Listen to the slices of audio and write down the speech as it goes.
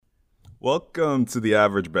Welcome to the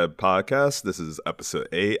Average Bread Podcast. This is episode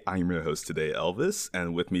 8. I'm your host today, Elvis,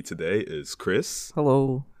 and with me today is Chris,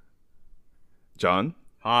 Hello. John,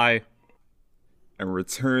 Hi. and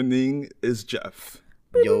returning is Jeff.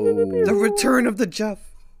 Yo. The return of the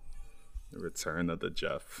Jeff. The return of the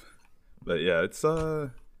Jeff. But yeah, it's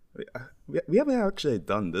we haven't actually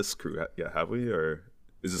done this crew yet, have we? Or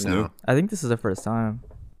is this new? I think this is the first time.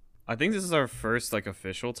 I think this is our first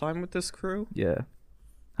official time with this crew. Yeah.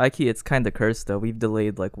 High key, it's kind of cursed though. We've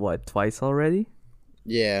delayed twice already?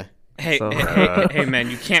 Yeah. Hey, So- hey, man,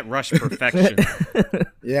 you can't rush perfection.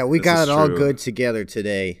 Yeah, we This got is it all true. good together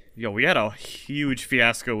today. Yo, we had a huge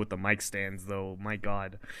fiasco with the mic stands, though. My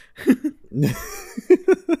God.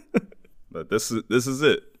 But this is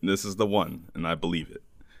it. This is the one, and I believe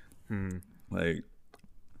it. Like,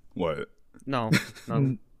 what? No.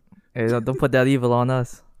 Hey, don't put that evil on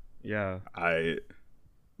us. Yeah.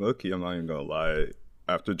 Low-key, I'm not even gonna lie.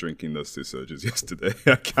 After drinking those 2 sojus yesterday,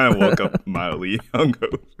 I kind of woke up mildly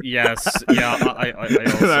hungover. Yes. Yeah. I also...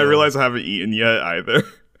 And I realized I haven't eaten yet either.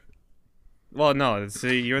 Well, no.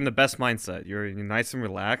 See, you're in the best mindset. You're nice and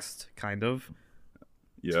relaxed, kind of.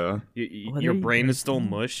 Yeah. What Your are you brain is still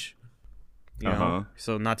drinking? mush. You know? Uh-huh.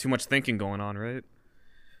 So not too much thinking going on, right?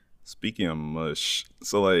 Speaking of mush,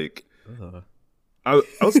 so like, Ugh. I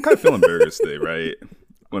was kind of feeling burgers today, right?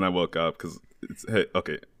 When I woke up, because hey,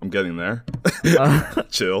 okay, I'm getting there.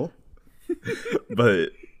 Chill. but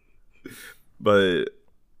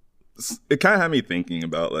it kind of had me thinking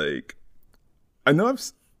about like, I know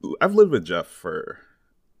I've lived with Jeff for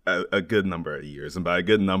a good number of years, and by a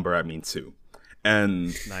good number I mean 2.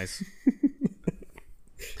 And Nice.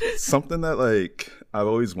 something that like I've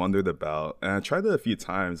always wondered about, and I tried it a few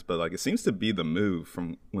times, but like it seems to be the move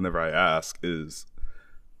from whenever I ask is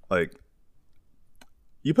like,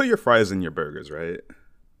 you put your fries in your burgers, right?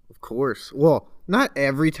 Of course. Well, not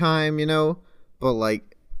every time, but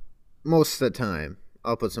like most of the time,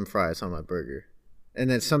 I'll put some fries on my burger. And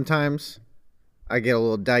then sometimes I get a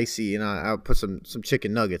little dicey and I'll put some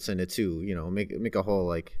chicken nuggets in it too, make a whole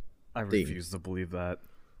like I thing. refuse to believe that.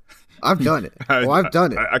 I've done it. Well, I've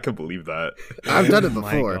done it. I can believe that. I've done it Oh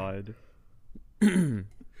my before. God.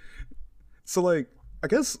 So like, I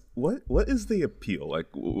guess what is the appeal? Like,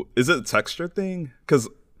 is it a texture thing? Because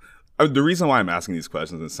the reason why I'm asking these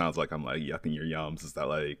questions, and it sounds like I'm like yucking your yums, is that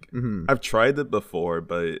like I've tried it before,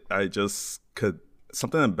 but I just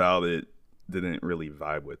something about it didn't really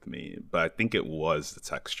vibe with me. But I think it was the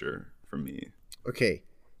texture for me. Okay.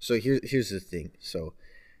 So here's the thing. So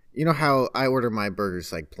you know how I order my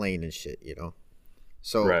burgers like plain and shit,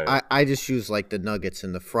 So Right. I just use like the nuggets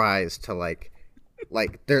and the fries to like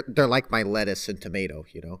they're like my lettuce and tomato,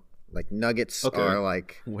 Like nuggets Okay. are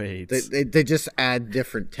like Wait. they just add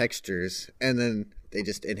different textures and then they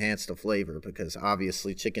just enhance the flavor because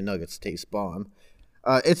obviously chicken nuggets taste bomb.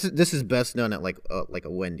 This is best done at like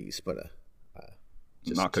a Wendy's, but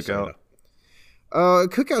Not cookout.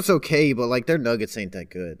 Cookout's okay, but like their nuggets ain't that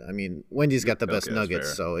good. I mean, Wendy's got the best Okay, that's nuggets,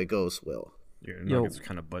 fair. so it goes well. Your Yo. nuggets are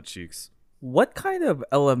kind of butt cheeks. What kind of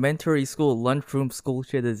elementary school lunchroom school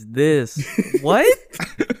shit is this? What?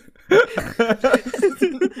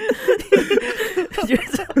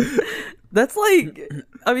 That's like,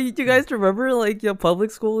 I mean, you guys remember like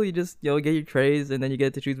public school? You just get your trays and then you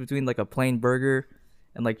get to choose between like a plain burger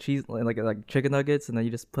and like cheese and like chicken nuggets and then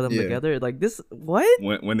you just put them Yeah. together. Like this, what?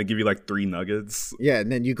 When they give you like 3 nuggets. Yeah, and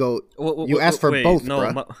then you go. Wh- You asked for wait, both, no,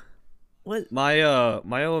 bruh. What?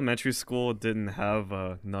 my elementary school didn't have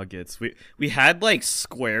nuggets. We had like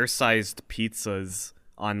square sized pizzas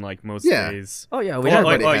on like most Yeah. days. Oh yeah, we Well, had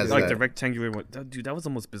like, Everybody like, has like that. the rectangular one. Dude, that was the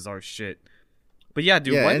most bizarre shit. But yeah,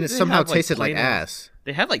 dude. Yeah, why and did it they somehow have, tasted like plain ass.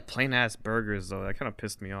 They had like plain ass burgers though. That kind of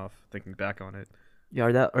pissed me off thinking back on it. yeah,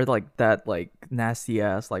 or that nasty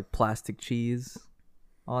ass like plastic cheese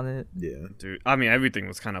on it. Yeah. Dude, I mean everything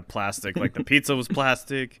was kind of plastic. Like the pizza was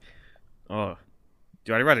plastic. Oh,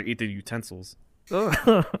 dude, I'd rather eat the utensils.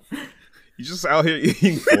 Oh. You just out here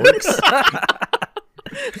eating forks.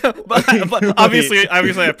 but obviously,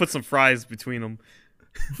 I put some fries between them.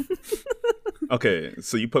 Okay,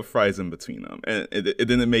 so you put fries in between them, and it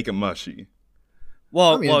didn't make it mushy.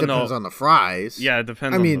 Well, I mean, well, it depends no. on the fries. Yeah, it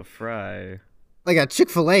depends I on mean- the fry. Like at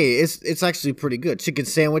Chick-fil-A, it's actually pretty good. Chicken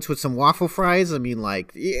sandwich with some waffle fries. I mean,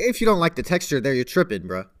 like if you don't like the texture there, you're tripping,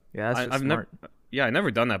 bro. Yeah, that's just I've smart. never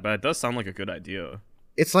done that, but it does sound like a good idea.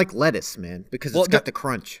 It's like lettuce, man, because Well, it's got the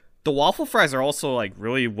crunch. The waffle fries are also like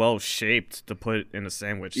really well shaped to put in a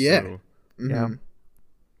sandwich. Yeah. Too. Yeah.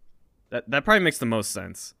 That probably makes the most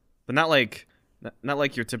sense, but not like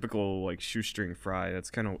your typical like shoestring fry. It's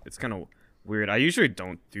kind of weird. I usually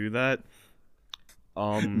don't do that.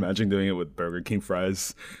 Imagine doing it with Burger King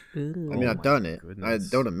fries. I mean, Oh I've my done it. goodness.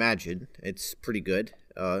 I don't imagine. It's pretty good.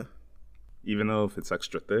 Even though if it's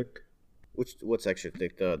extra thick. What's extra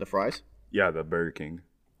thick? The fries? Yeah, the Burger King.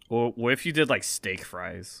 Well, what if you did like steak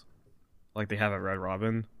fries, like they have at Red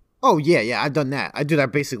Robin? Oh yeah, I've done that. I do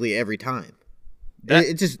that basically every time. That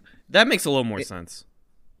It just that makes a little more sense.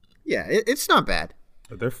 it's not bad.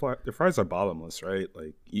 Their fries are bottomless, right?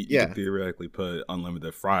 Like you Yeah. could theoretically put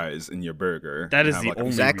unlimited fries in your burger. That and is have, the like, a- only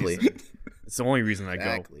Exactly. reason. It's the only reason I go.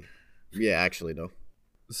 Exactly. Yeah, actually no.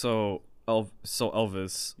 So,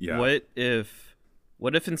 Elvis, Yeah. what if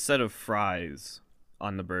instead of fries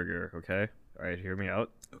on the burger, okay? All right, hear me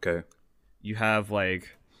out. Okay. You have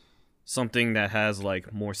like something that has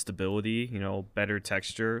like more stability, better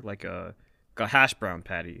texture, like a hash brown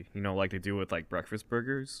patty, like they do with like breakfast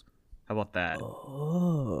burgers. How about that?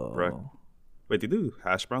 Oh. Right. Wait, they do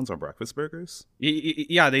hash browns on breakfast burgers?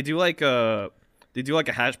 Yeah, they do like a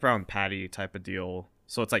hash brown patty type of deal.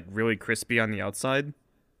 So it's like really crispy on the outside.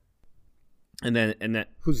 And then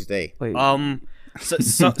Who's they? Wait.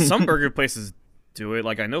 some burger places do it.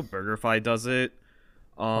 Like I know BurgerFi does it.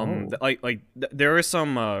 There are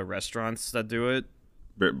some restaurants that do it.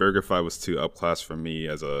 BurgerFi was too upclass for me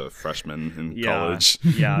as a freshman in college.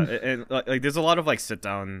 Yeah, and like there's a lot of like sit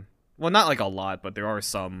down. Well, not like a lot, but there are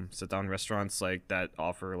some sit down restaurants like that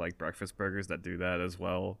offer like breakfast burgers that do that as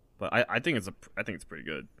well. But I think it's pretty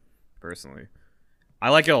good, personally. I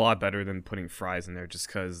like it a lot better than putting fries in there, just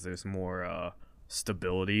because there's more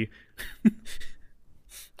stability.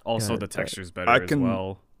 Also, Yeah, the texture's better I as can-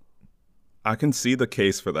 well. I can see the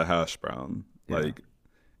case for the hash brown, like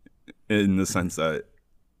in the sense that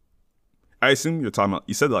I assume you're talking about.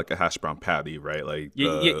 You said like a hash brown patty, right? Like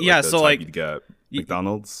yeah, the so, type like, you'd get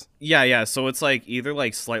McDonald's. Yeah. So it's like either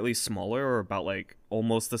like slightly smaller or about like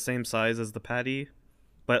almost the same size as the patty,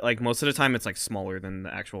 but like most of the time it's like smaller than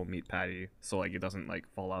the actual meat patty, so like it doesn't like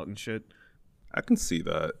fall out and shit. I can see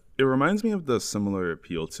that. It reminds me of the similar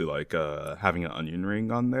appeal to like having an onion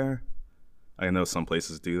ring on there. I know some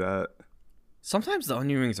places do that, Sometimes the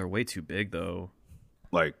onion rings are way too big though.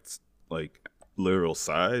 like literal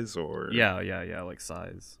size, or Yeah, like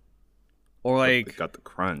size. Or they like got the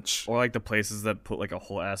crunch. or like the places that put like a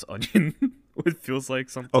whole ass onion. It feels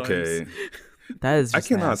like sometimes. Okay, that is I just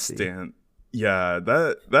cannot nasty. stand. Yeah,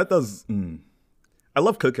 that does. I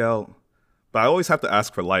love Cookout, but I always have to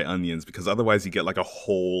ask for light onions because otherwise you get like a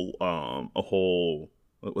whole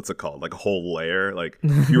what's it called? Like a whole layer. Like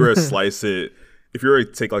if you were to slice it, if you were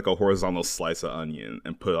to take like a horizontal slice of onion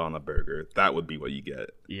and put it on a burger, that would be what you get.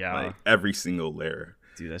 Yeah. Like every single layer.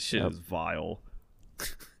 Dude, that shit is vile.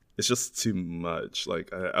 It's just too much.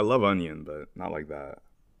 Like I love onion, but not like that.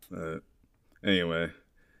 Anyway,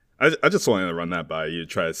 I just wanted to run that by you,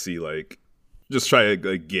 try to see just try to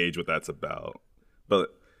like, gauge what that's about.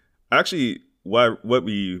 But actually,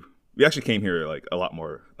 we actually came here like a lot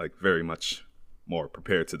more, like very much more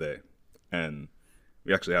prepared today, and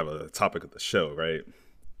we actually have a topic of the show, right?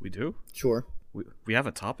 We do? Sure. We have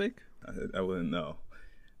a topic? I wouldn't know.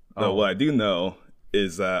 But what I do know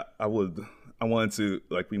is that we want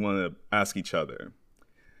to ask each other.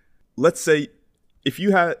 Let's say if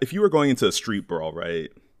you were going into a street brawl, right?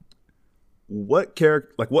 What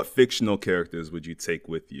fictional characters would you take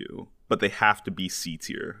with you? But they have to be C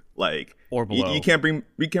tier, like Or below. You can't bring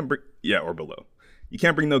or below. You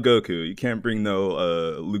can't bring no Goku. You can't bring no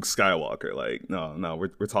Luke Skywalker. Like no,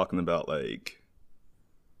 we're talking about like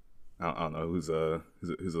I don't know who's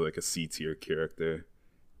like a C tier character.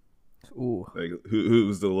 Ooh. Like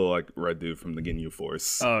who's the little like red dude from the Ginyu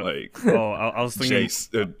Force? I was thinking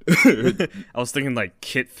Jace. I was thinking like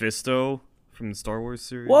Kit Fisto from the Star Wars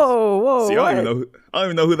series. Whoa. See, what? I don't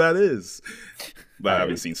even know who that is. But I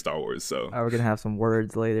haven't seen Star Wars, so We're gonna have some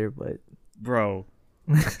words later, but Bro.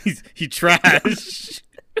 He trash.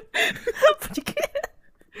 Barely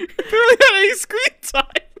had any screen time.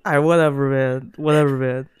 alright, whatever, man.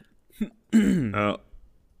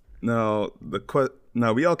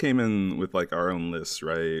 No, we all came in with like our own lists,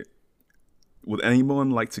 right? Would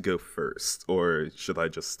anyone like to go first, or should I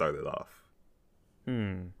just start it off?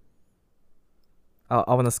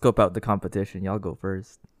 I want to scope out the competition. Y'all go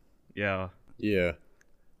first. Yeah. Yeah.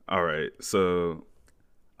 All right, so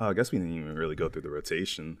I guess we didn't even really go through the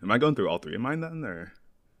rotation. Am I going through all three of mine then, or?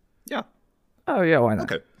 Yeah. Oh yeah, why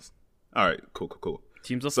not? Okay. All right, cool.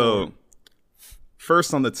 Teams of So, four.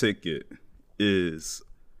 first on the ticket is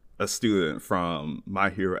a student from My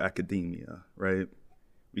Hero Academia, right?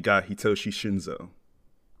 We got Hitoshi Shinzo.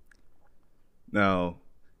 Now,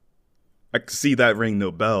 I can see that ring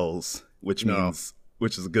no bells, which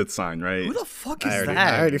is a good sign, right? Who the fuck I is already,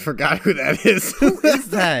 that? I already forgot who that is. Who is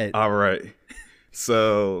that? All right.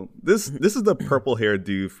 So this is the purple hair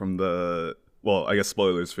dude from the, well, I guess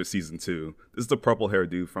spoilers for season 2. This is the purple hair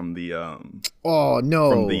dude from the Oh no!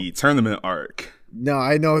 from the tournament arc. No,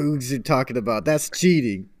 I know who you're talking about. That's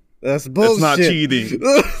cheating. That's bullshit. It's not cheating.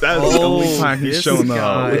 That's the only time he's this shown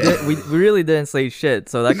guy. up. We really didn't say shit,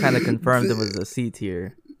 so that kind of confirmed it was a C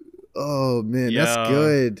tier. Oh man, Yeah. that's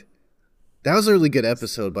good. That was a really good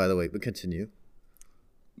episode, by the way. But continue.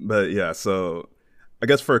 But yeah, so I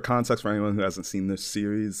guess for context for anyone who hasn't seen this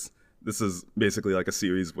series, this is basically like a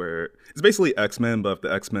series where it's basically X-Men, but if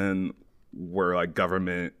the X-Men were like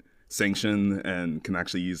government sanctioned and can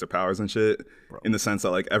actually use their powers and shit, in the sense that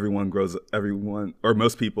like everyone, or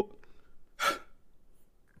most people,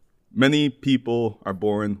 many people are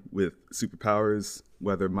born with superpowers,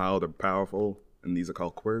 whether mild or powerful, and these are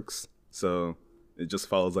called quirks. So it just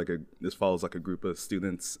follows like a group of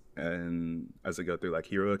students, and as they go through like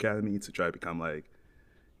Hero Academy to try to become like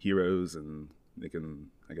heroes, and they can,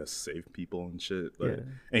 I guess, save people and shit. But Yeah.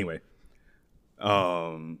 anyway,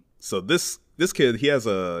 so this kid, he has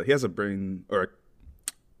a brain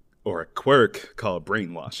or a quirk called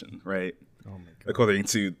brainwashing, right? Oh my god.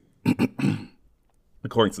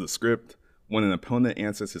 According to the script, when an opponent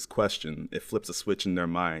answers his question, it flips a switch in their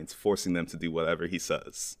minds, forcing them to do whatever he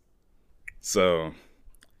says. So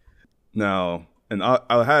now, and I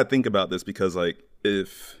had to think about this because, like,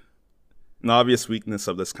 if an obvious weakness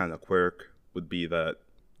of this kind of quirk would be that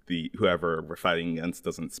whoever we're fighting against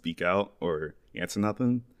doesn't speak out or answer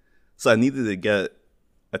nothing. So I needed to get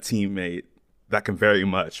a teammate that can very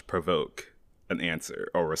much provoke an answer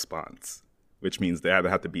or response, which means they either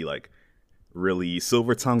have to be like really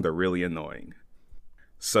silver-tongued or really annoying.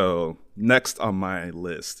 So next on my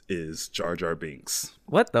list is Jar Jar Binks.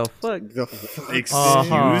 What the fuck? Excuse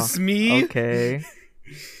Uh-huh. me? Okay.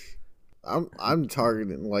 I'm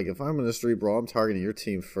targeting, like, if I'm in a street brawl, I'm targeting your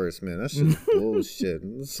team first, man. That's just bullshit.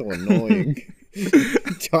 It's so annoying.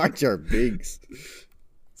 Jar Jar Binks.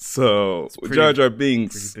 So pretty- Jar Jar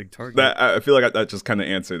Binks, pretty big target. that I feel like that just kind of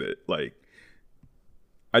answered it. Like,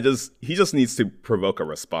 he just needs to provoke a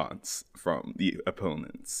response from the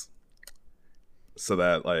opponents, so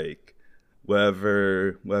that like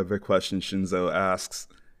whatever question Shinzo asks,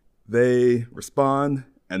 they respond,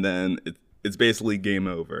 and then it's basically game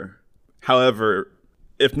over. However,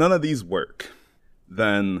 if none of these work,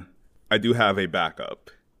 then I do have a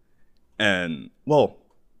backup. And, well,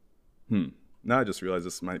 now I just realized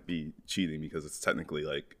this might be cheating because it's technically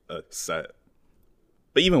like a set.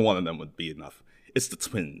 But even one of them would be enough. It's the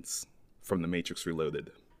twins from The Matrix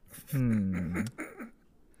Reloaded.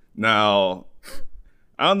 Now,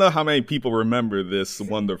 I don't know how many people remember this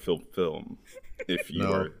wonderful film. If you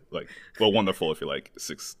No. are like, well, wonderful if you're like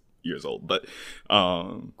 6 years old. But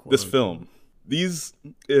this film,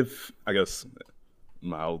 if I guess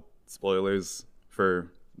mild spoilers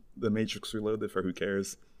for The Matrix Reloaded, for who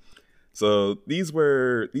cares. So these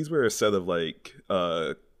were a set of like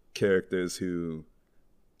characters who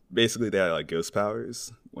basically they had like ghost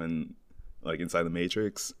powers when like inside the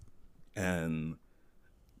Matrix, and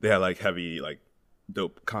they had like heavy like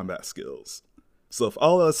dope combat skills. So if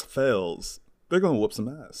all else fails, they're gonna whoop some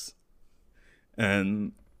ass.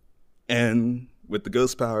 And with the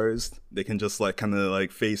ghost powers, they can just like kind of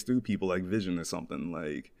like phase through people like Vision or something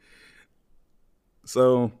like.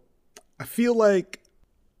 So I feel like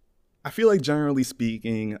generally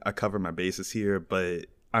speaking, I cover my bases here, but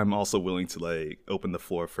I'm also willing to like open the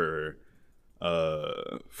floor for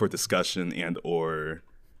discussion and or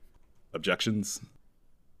objections.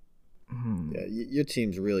 Yeah, your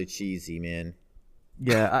team's really cheesy, man.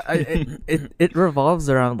 Yeah, it revolves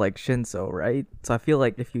around like Shinzo, right? So I feel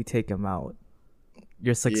like if you take him out,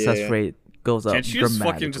 your success Yeah. rate goes up Can't you just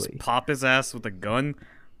dramatically. fucking just pop his ass with a gun?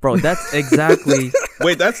 Bro, that's exactly.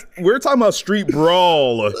 Wait, we're talking about street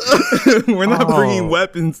brawl. We're not Oh. bringing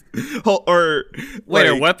weapons or Wait,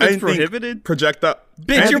 are like, weapons I think prohibited? Projectile.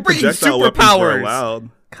 Bitch, I you're think bringing projectile weapons are superpowers. allowed.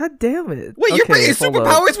 God damn it! Wait, you're Okay, bringing hold up.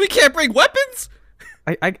 superpowers? We can't bring weapons?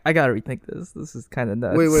 I gotta rethink this. This is kind of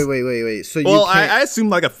nuts. Wait. So Well, you can't. I assumed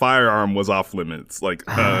like a firearm was off limits. Like,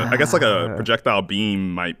 I guess like a projectile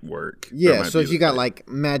beam might work. That Yeah, might so be if the you got thing. like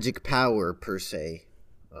magic power per se,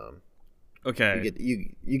 Okay.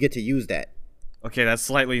 you get to use that. Okay, that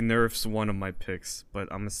slightly nerfs one of my picks, but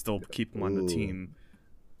I'm gonna still keep him on the Ooh. team.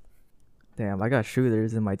 Damn, I got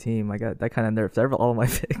shooters in my team. I got that kind of nerfs all of my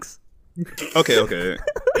picks. Okay,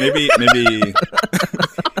 maybe.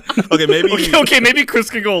 Okay, maybe. Okay, maybe Chris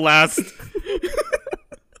can go last.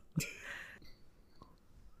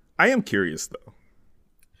 I am curious though.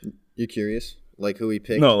 You curious? Like who he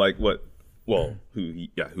picked? No, like what? Well, who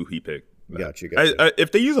he picked. Got you.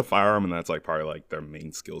 If they use a firearm and that's like part of like their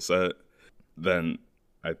main skill set, then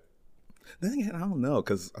I. Then again, I don't know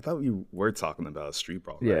because I thought we were talking about a street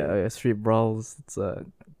brawl. Right? Yeah, Street Brawls. It's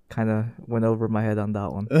kind of went over my head on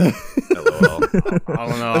that one. LOL. I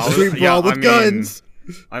don't know. A street brawl with guns.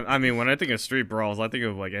 I mean, when I think of street brawls, I think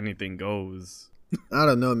of like anything goes. I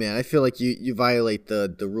don't know, man. I feel like you violate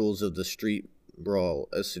the rules of the street brawl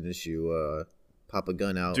as soon as you pop a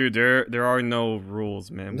gun out. Dude, there are no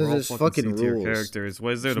rules, man. We're all There's fucking C-tier rules. characters.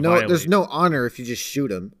 What is there to No, violate? there's no honor if you just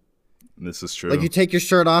shoot him. This is true. Like you take your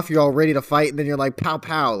shirt off, you're all ready to fight, and then you're like pow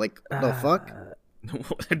pow. Like the fuck?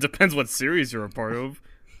 It depends what series you're a part of.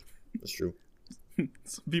 That's true.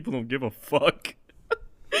 Some people don't give a fuck.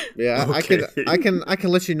 Yeah, Okay. I can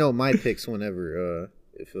let you know my picks whenever.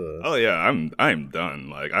 If Oh yeah, I'm done.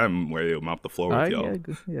 Like I'm ready to mop the floor with Alright, y'all.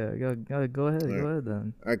 go ahead. Go ahead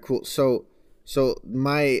then. All right, cool. So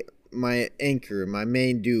my anchor, my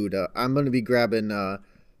main dude, I'm gonna be grabbing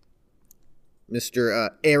Mr.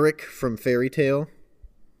 Eric from Fairy Tail.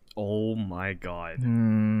 Oh my god.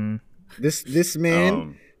 This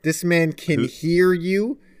man can hear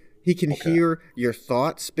you. He can hear your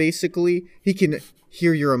thoughts. Basically, he can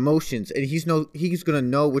hear your emotions, and he's gonna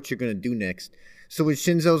know what you're gonna do next. So when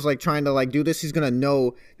Shinzo's like trying to like do this, he's gonna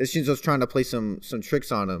know that Shinzo's trying to play some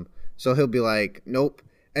tricks on him. So he'll be like, nope,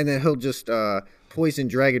 and then he'll just poison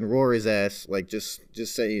dragon roar his ass, like just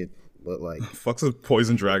say it, but like Fuck's a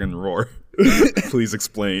poison dragon roar. Please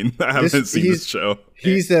explain. I haven't seen this show.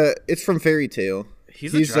 It's from Fairy Tail.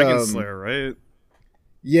 He's a dragon slayer, right?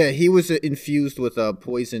 Yeah, he was infused with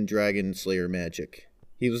poison dragon slayer magic.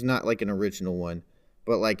 He was not like an original one,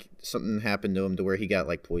 but like something happened to him to where he got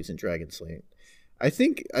like poison dragon slayer. I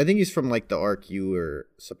think he's from like the arc you were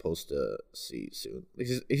supposed to see soon.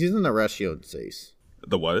 He's in the Rashion Seis.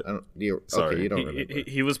 The what? Sorry. Okay, you don't remember.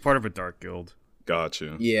 He was part of a dark guild. Got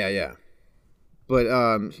you. Yeah. But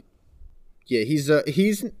yeah,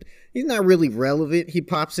 he's not really relevant. He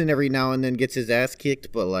pops in every now and then, gets his ass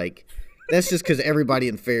kicked, but like that's just because everybody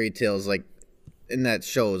in Fairy Tales like in that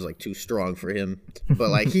show is like too strong for him. But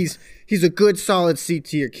like he's a good solid C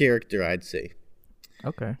tier character, I'd say.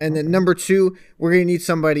 Okay. And then number 2, we're gonna need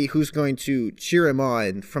somebody who's going to cheer him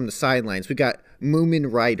on from the sidelines. We got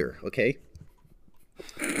Moomin Rider, okay?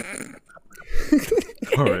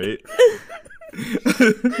 All right.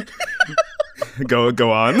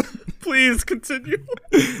 Go on. Please continue.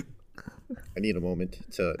 I need a moment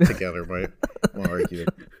to gather my argument.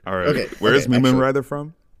 All right. Okay, Where's okay, Moomin actually- Rider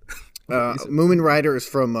from? Moomin Rider is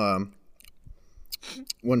from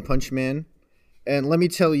One Punch Man. And let me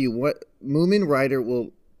tell you what, Moomin Rider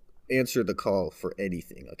will answer the call for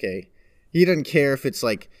anything, okay? He doesn't care if it's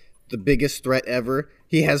like the biggest threat ever.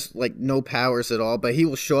 He has like no powers at all, but he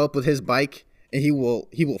will show up with his bike and he will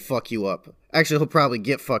fuck you up. Actually, he'll probably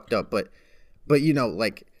get fucked up, but you know,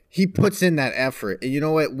 like he puts in that effort. And you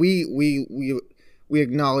know what? We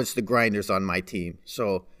acknowledge the grinders on my team.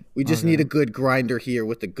 So we just need a good grinder here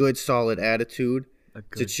with a good solid attitude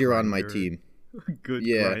to cheer on my team. Good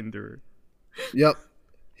Yeah. grinder. Yep.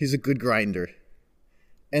 He's a good grinder.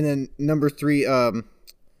 And then number 3,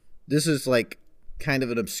 this is like kind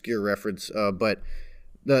of an obscure reference, but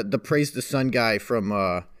the Praise the Sun guy from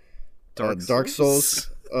Dark Souls.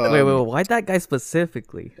 Wait, why that guy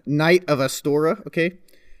specifically? Knight of Astora, okay?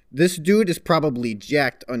 This dude is probably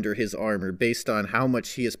jacked under his armor based on how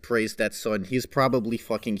much he has praised that sun. He's probably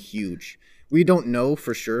fucking huge. We don't know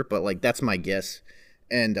for sure, but like that's my guess.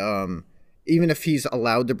 And even if he's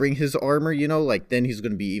allowed to bring his armor, you know, like then he's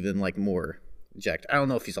going to be even like more jacked. I don't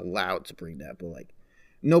know if he's allowed to bring that, but like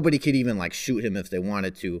nobody could even like shoot him if they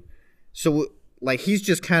wanted to. So like he's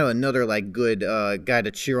just kind of another like good guy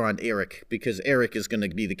to cheer on Eric, because Eric is going to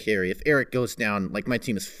be the carry. If Eric goes down, like my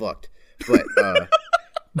team is fucked. But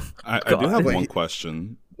I do have one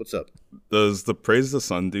question. what's up? Does the Praise the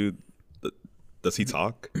Sun dude, does he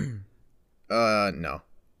talk? No.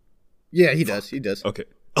 Yeah, he does. He does. Okay.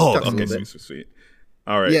 Oh, Talks a okay. little Sweet.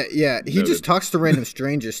 All right. Yeah. He Noted. just talks to random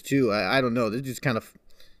strangers too. I don't know. This dude's kind of.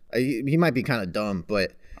 He might be kind of dumb,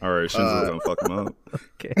 but All right. Shinzo's gonna fuck him up.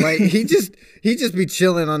 Okay. like he just be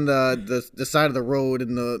chilling on the side of the road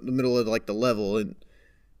in the middle of like the level, and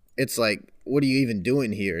it's like, what are you even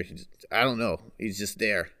doing here? I don't know. He's just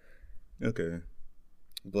there. Okay.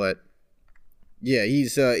 But yeah, he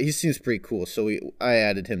seems pretty cool. So I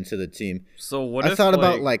added him to the team. So what I if, thought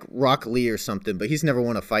about like Rock Lee or something, but he's never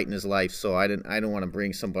won a fight in his life, so I don't want to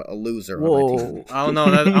bring a loser on my team. Whoa. I don't know.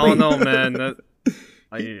 I don't know, man.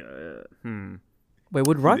 Wait,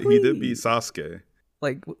 would He Rockley did beat Sasuke.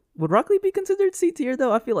 like would Rockley be considered C tier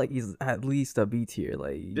though? I feel like he's at least a B tier.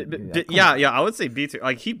 Like Yeah, I would say B tier.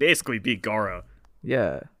 Like he basically beat Gaara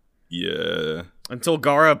yeah. Yeah. until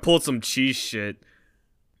Gaara pulled some cheese shit.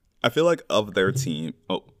 I feel like of their team.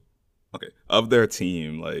 Oh, okay. Of their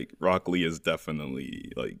team, like Rock Lee is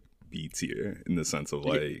definitely like B tier in the sense of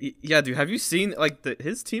like. Yeah, dude. Have you seen like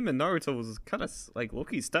his team in Naruto was kind of like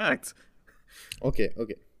low-key stacked. Okay.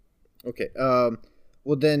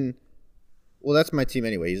 Well, that's my team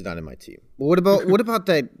anyway. He's not in my team. But what about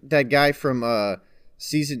that guy from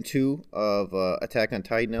season 2 of Attack on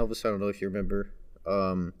Titan, Elvis? I don't know if you remember.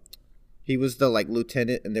 He was the like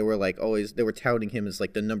lieutenant, and they were touting him as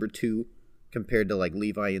like the number 2 compared to like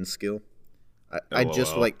Levi in skill. I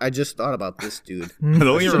just thought about this dude. I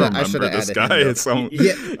don't even remember this guy. I didn't.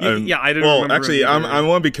 Well, remember actually, him I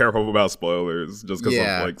want to be careful about spoilers, just because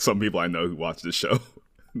Yeah. of like some people I know who watch the show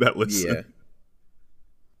that listen.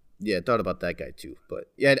 Yeah, I thought about that guy too.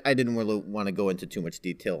 But yeah, I didn't really want to go into too much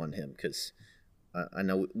detail on him because I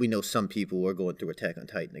know we know some people who are going through Attack on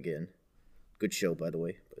Titan again. Good show, by the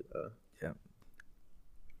way. But Yeah.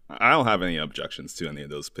 I don't have any objections to any of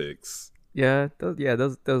those picks. Yeah,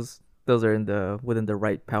 those are within the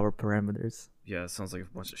right power parameters. Yeah, it sounds like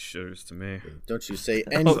a bunch of shitters to me. don't you say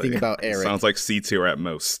anything about Eric. Sounds like C tier at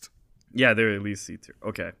most, Yeah, they're at least C tier.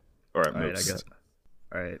 Okay. or at All right, most.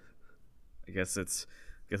 All right. I guess it's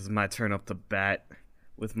my turn up to bat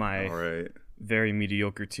with my All right. very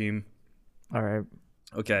mediocre team. All right.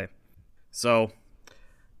 Okay. So,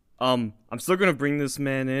 I'm still gonna bring this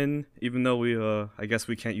man in, even though I guess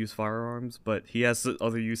we can't use firearms, but he has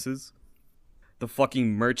other uses. The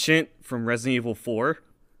fucking merchant from Resident Evil 4.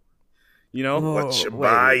 You know? What you wait.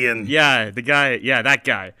 buying? Yeah, the guy. Yeah, that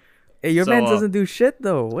guy. Hey, your So, man doesn't do shit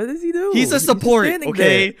though. What does he do? He's a just support, standing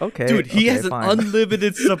okay? there. Okay. Dude, he okay, has an fine.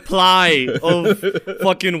 unlimited supply of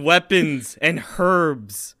fucking weapons and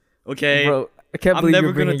herbs, okay? Bro, I can't I'm believe never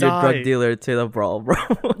you're bringing gonna your die. drug dealer to the brawl, bro.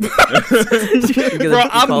 Bro,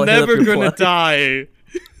 I'm never gonna die.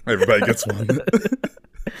 Everybody gets one.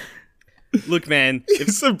 Look, man.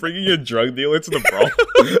 It's bringing a drug dealer to the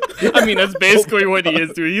brawl. I mean, that's basically what he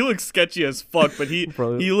is, dude. He looks sketchy as fuck, but he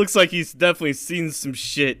Bro. looks like he's definitely seen some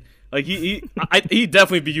shit. Like he'd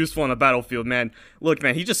definitely be useful on a battlefield, man. Look,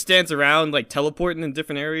 man, he just stands around like teleporting in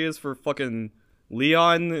different areas for fucking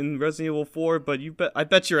Leon in Resident Evil 4. But I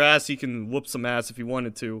bet your ass he can whoop some ass if he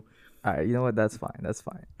wanted to. All right, you know what? That's fine. That's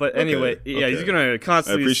fine. But anyway, yeah, he's okay. gonna I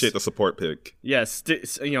constantly. appreciate the support pick. Yeah,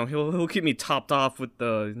 he'll keep me topped off with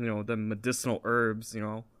the medicinal herbs.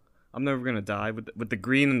 I'm never gonna die with the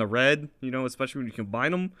green and the red. Especially when you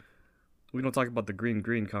combine them. We don't talk about the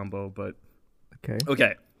green combo, but Okay.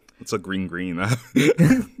 okay. It's a green. In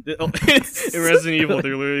Resident Evil,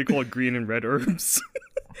 they're literally called green and red herbs.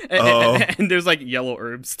 and there's like yellow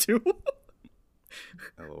herbs too.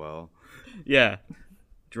 LOL. Yeah,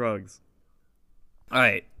 drugs. All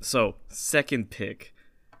right, so second pick,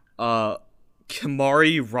 Kimari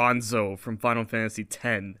Ronzo from Final Fantasy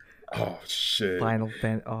X. Oh shit. Final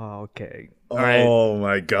Fan. Oh, okay. right. Oh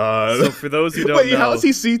my god. So for those who don't Wait, know, how is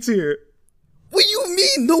he C tier? What do you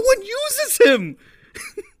mean? No one uses him.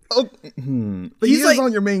 Oh, but He's he is like-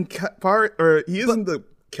 on your main part, or he is in the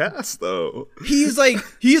cast though. He is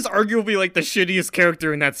arguably like the shittiest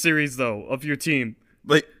character in that series though of your team.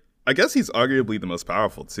 Like, I guess he's arguably the most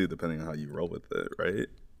powerful too, depending on how you roll with it, right?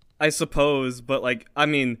 I suppose, but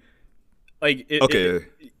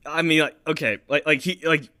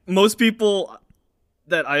most people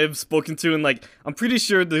that I have spoken to, and like I'm pretty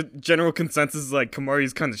sure the general consensus is like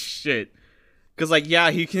Kimari's kind of shit. Cause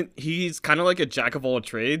he's kind of like a jack of all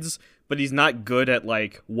trades, but he's not good at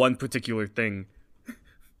like one particular thing.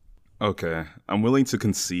 Okay, I'm willing to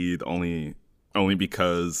concede only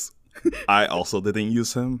because I also didn't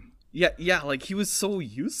use him. Yeah, like he was so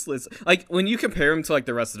useless. Like when you compare him to like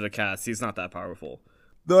the rest of the cast, he's not that powerful.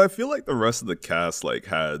 Though I feel like the rest of the cast like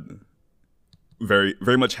had very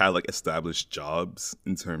much had like established jobs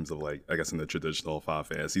in terms of like, I guess in the traditional Final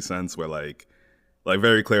Fantasy sense, where like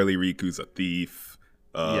very clearly Riku's a thief.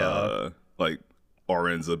 Like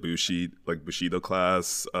Oren's a Bushido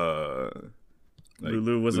class. Like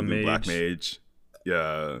Lulu was a mage. Black mage.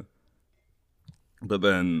 Yeah. But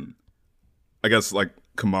then I guess like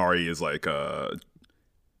Kimari is like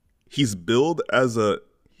he's billed as a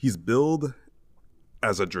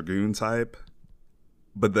dragoon type,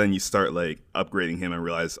 but then you start like upgrading him and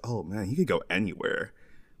realize, oh man, he could go anywhere.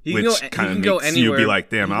 Which kind of makes you be like,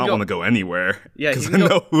 damn, I don't want to go anywhere. Yeah, he because I can go,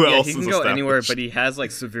 know who else he is can go anywhere, established. but he has like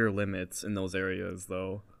severe limits in those areas,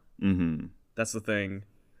 though. Mm-hmm. That's the thing.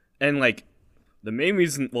 And like the main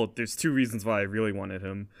reason, well, there's two reasons why I really wanted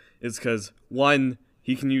him, is because one,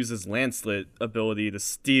 he can use his Lancelet ability to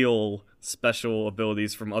steal special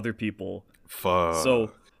abilities from other people. Fuck.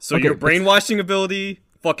 So Okay, your but- brainwashing ability,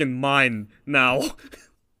 fucking mine now,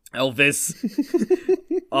 Elvis.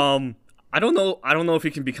 I don't know if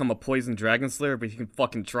he can become a poison dragon slayer, but he can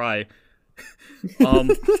fucking try.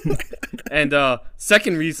 And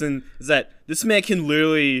second reason is that this man can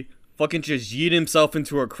literally fucking just yeet himself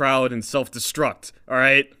into a crowd and self-destruct. All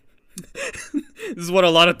right, this is what a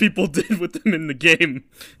lot of people did with him in the game.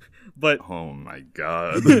 But Oh my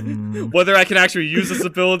god. whether I can actually use this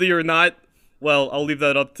ability or not, well, I'll leave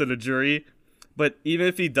that up to the jury. But even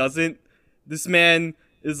if he doesn't, this man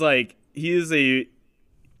is like he is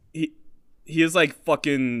like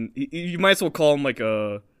fucking. You might as well call him like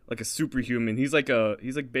a superhuman. He's like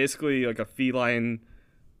basically like a feline,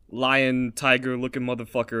 lion, tiger looking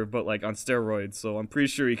motherfucker, but like on steroids. So I'm pretty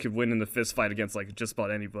sure he could win in the fist fight against like just about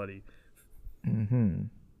anybody. Mm-hmm.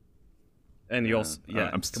 And he also,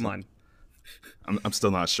 I'm come on. I'm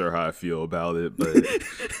still not sure how I feel about it, but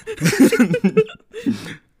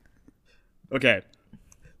Okay,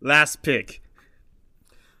 last pick.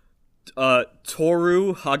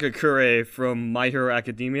 Toru Hagakure from My Hero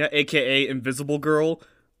Academia, aka Invisible Girl.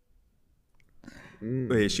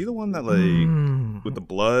 wait, is she the one that like with the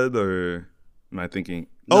blood, or am I thinking?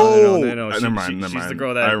 No. Never mind. She's the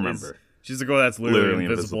girl that I remember. She's the girl that's literally Literally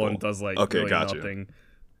invisible and invisible. does like Okay, really gotcha. nothing.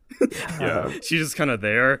 Yeah. She's just kind of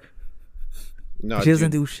there, No, She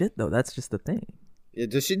doesn't dude. do shit though. That's just the thing. Yeah,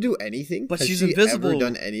 does she do anything? but Has she's she invisible. Ever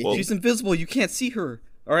done anything? Well- She's invisible. You can't see her.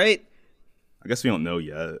 All right. I guess we don't know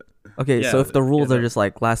yet. Okay, so Yeah, if the rules yeah, are just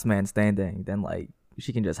like last man standing, then like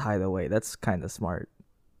she can just hide away. That's kind of smart.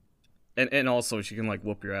 And also she can like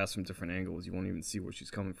whoop your ass from different angles. You won't even see where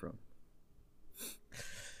she's coming from.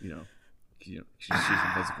 You know, she's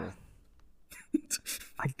invisible.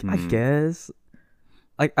 I guess.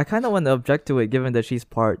 I kind of want to object to it, given that she's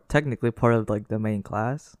technically part of like the main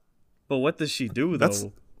class. But what does she do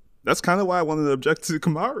though? That's kind of why I wanted to object to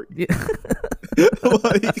Kamari. Yeah.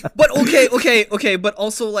 Like, But okay. But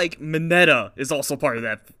also like Mineta is also part of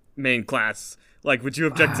that main class. Like, would you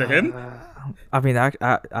object to him? I mean, I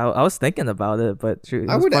was thinking about it, but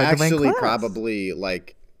I would part of the main actually class. probably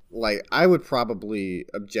like I would probably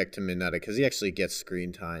object to Mineta because he actually gets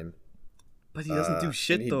screen time. But he doesn't do and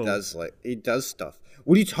shit he though. he does stuff.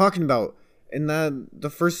 What are you talking about? In the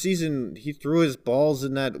first season, he threw his balls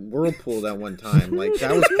in that whirlpool that one time. Like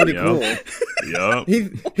that was pretty Yep. cool. yup.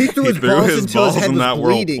 He threw his threw balls his until balls his head in was that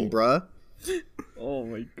bleeding, whirlpool. bruh. Oh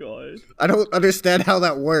my god. I don't understand how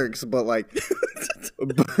that works, but like,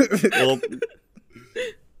 Well,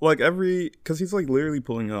 like because he's like literally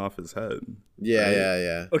pulling it off his head.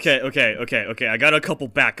 yeah. Okay. I got a couple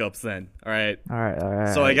backups then. All right. All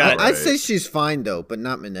right. So I got. I'd say she's fine though, but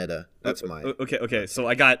not Mineta. That's mine. Okay. So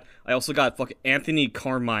I also got fucking Anthony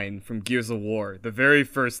Carmine from Gears of War, the very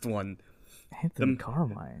first one. Anthony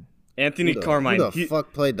Carmine. Anthony Who Carmine. the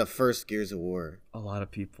fuck played the first Gears of War? A lot of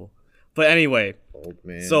people. But anyway, Old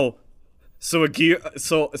man. He's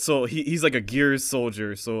like a Gears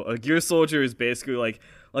soldier. So a Gears soldier is basically like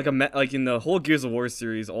in the whole Gears of War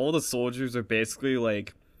series, all the soldiers are basically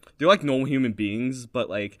like they're like normal human beings, but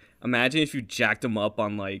like imagine if you jacked them up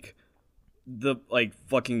on like the like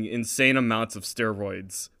fucking insane amounts of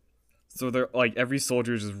steroids. So they're like every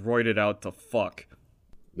soldier is just roided out to fuck.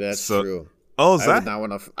 That's So- true. Oh, is I would that? not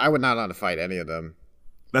want to. I would not want to fight any of them.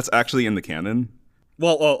 That's actually in the canon.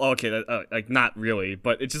 Well, okay, like not really,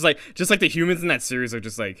 but it's just like the humans in that series are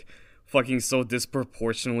just like fucking so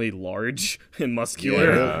disproportionately large and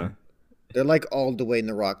muscular. Yeah. They're like all Dwayne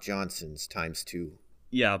the Rock Johnsons times 2.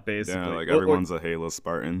 Yeah, basically. Yeah, like Or- everyone's a Halo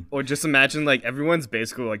Spartan. or just imagine like everyone's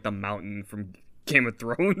basically like the mountain from Game of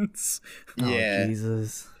Thrones. Yeah. Oh,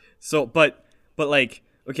 Jesus. So, but like,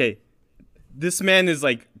 okay, this man is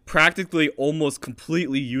like practically almost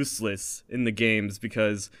completely useless in the games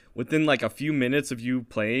because within like a few minutes of you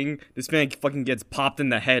playing, this man fucking gets popped in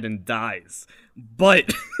the head and dies.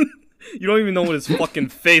 But you don't even know what his fucking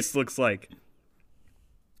face looks like.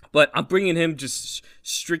 But I'm bringing him just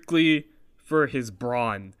strictly for his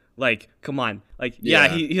brawn. Like, come on. Like, yeah,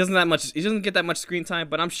 Yeah. he doesn't get that much screen time,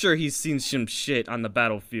 but I'm sure he's seen some shit on the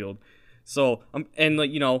battlefield. So, and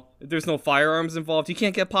like, you know, if there's no firearms involved, he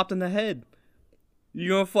can't get popped in the head. You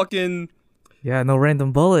know, fucking Yeah, no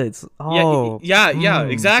random bullets. Oh. yeah,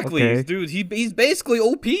 exactly, okay. dude. He's basically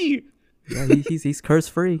OP. Yeah, he's curse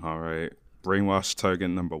free. All right. Brainwash target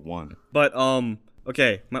number 1. But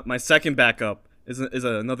okay, my second backup is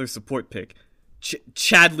another support pick,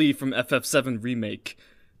 Chadley from FF7 Remake.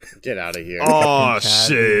 Get out of here. Oh, Chad,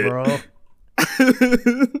 shit. bro.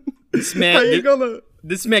 This How man, you gonna?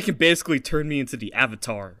 this man can basically turn me into the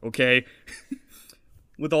Avatar. Okay,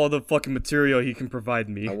 with all the fucking material he can provide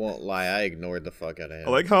me. I won't lie. I ignored the fuck out of him.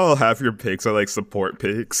 I like how half your picks are like support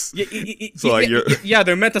picks. So like you're- yeah,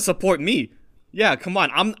 they're meant to support me. Yeah, come on,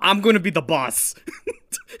 I'm going to be the boss.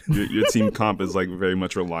 your team comp is like very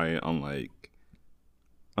much reliant on like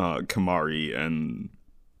Kamari and.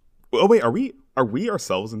 Oh wait, are we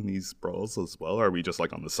ourselves in these brawls as well? Or are we just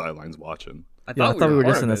like on the sidelines watching? I Yeah, I thought we were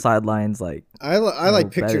part just in of the it. sidelines, like I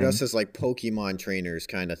like pictured betting. us as like Pokemon trainers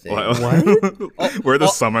kind of thing. We're the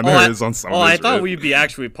summoners on Summoners I thought Rift. we'd be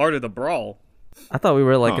actually part of the brawl. I thought we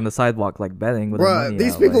were like Huh. in the sidewalk, like betting with our Bruh, money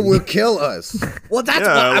these out, people like- will kill us. Well, that's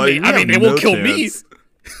Yeah, what like, we I mean, have they will no kill me. chance.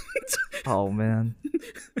 Oh man,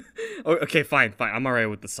 Oh, okay, fine. I'm alright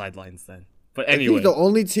with the sidelines then. But I anyway, think the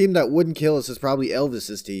only team that wouldn't kill us is probably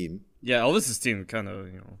Elvis's team. yeah, Elvis's team kind of,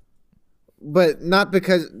 But not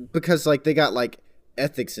because like they got like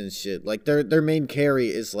ethics and shit. Like their main carry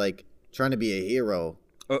is like trying to be a hero.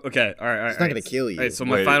 Oh, okay, all right. It's not gonna kill you. All right, so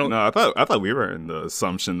my Wait, final. no, I thought we were in the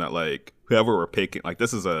assumption that like whoever we're picking, like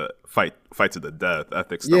this is a fight to the death.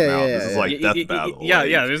 Ethics don't Yeah, out. yeah, This is yeah. like death battle. Yeah, like-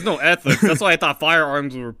 yeah. There's no ethics. That's why I thought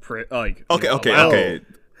firearms were like. Okay, you know, okay, allowed.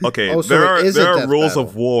 okay. Oh, so there it are is a there are death rules battle.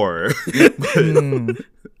 of war.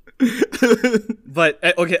 But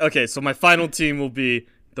okay. So my final team will be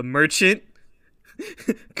the Merchant,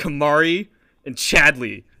 Kamari, and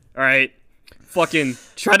Chadley. All right, fucking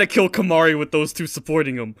try to kill Kamari with those two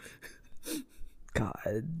supporting him.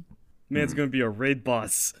 God. Man's gonna be a raid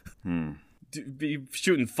boss. Be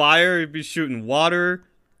shooting fire. Be shooting water.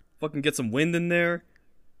 Fucking get some wind in there.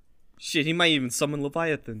 Shit, he might even summon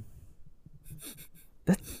Leviathan.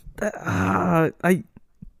 I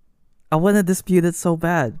want to dispute it so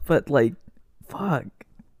bad, but like, fuck.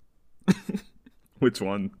 Which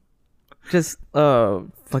one? Just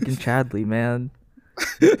fucking Chadley, man.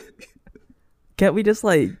 Can't we just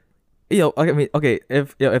like, I mean, okay,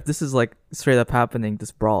 if if this is like straight up happening,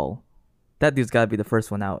 this brawl, that dude's gotta be the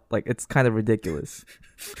first one out. Like, it's kind of ridiculous.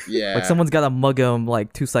 Yeah. Like, someone's gotta mug him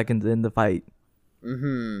like 2 seconds in the fight.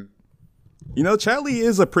 Mm-hmm. You know, Chadley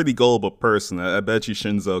is a pretty gullible person. I bet you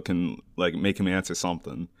Shinzo can like make him answer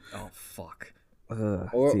something. Oh fuck.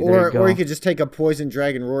 Or See, there you go. he could just take a poison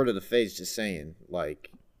dragon roar to the face. Just saying,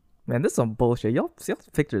 like. Man, this is some bullshit. Y'all's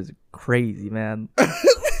pictures are crazy, man.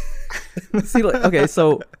 See, like, okay,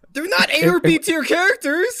 so They're not A or B tier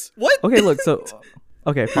characters. What? okay, look, so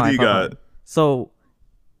okay, Who fine. do you fine, got? fine. So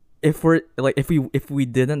if we're like, if we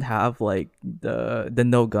didn't have like the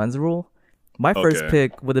no guns rule, my first Okay.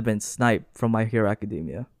 pick would have been Snipe from My Hero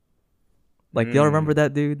Academia. Like, y'all remember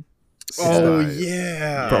that dude? Oh Snipe.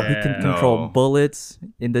 yeah. Bro, he can control No. bullets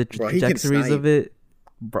in the Bro, he can trajectories of snipe. it.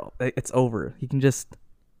 Bro, it's over. He can just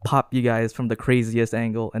pop you guys from the craziest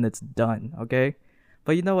angle and it's done, okay?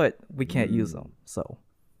 But you know what? We can't use them. So,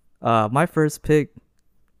 my first pick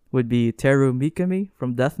would be Teru Mikami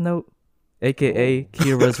from Death Note, aka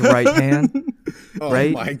Kira's right hand. Oh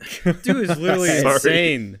right? my god. Dude is literally Sorry.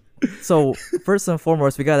 insane. So, first and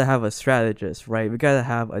foremost, we gotta have a strategist, right? We gotta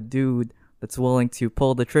have a dude that's willing to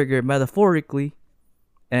pull the trigger metaphorically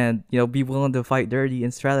and, be willing to fight dirty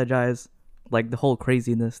and strategize like the whole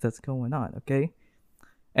craziness that's going on, okay?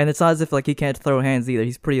 And it's not as if like he can't throw hands either.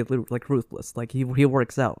 He's pretty like ruthless. Like he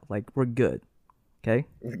works out. Like, we're good. Okay?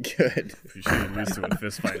 Good. You should lose to a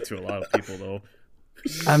fist fight to a lot of people though.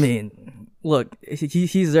 I mean, look,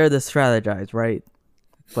 he's there to strategize, right?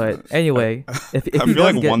 But anyway, if I he feel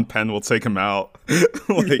like does get, one pen will take him out.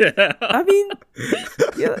 Like, I mean,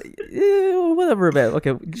 yeah, whatever, man.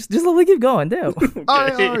 Okay, just let me keep going. Damn.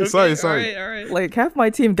 oh, sorry. All right. Like, half my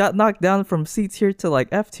team got knocked down from C tier to like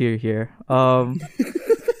F tier here.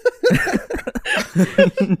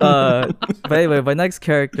 But anyway, my next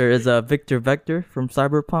character is Victor Vector from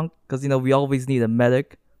Cyberpunk, because we always need a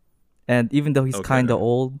medic, and even though he's Okay. kind of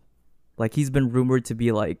old, like he's been rumored to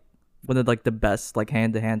be like one of like the best like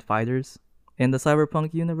hand-to-hand fighters in the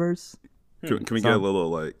Cyberpunk universe. Can we get a little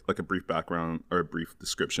like a brief background or a brief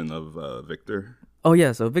description of Victor? Oh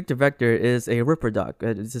yeah, so Victor Vector is a Ripper Duck.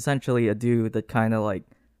 It's essentially a dude that kind of like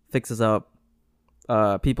fixes up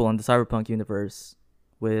people in the Cyberpunk universe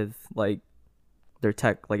with like their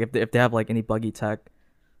tech. Like if they have like any buggy tech,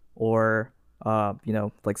 or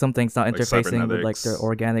like something's not Like interfacing with like their cybernetics.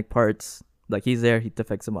 organic parts, like he's there to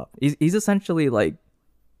fix them up. He's essentially like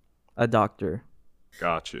a doctor.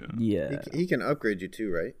 Gotcha. Yeah. He can upgrade you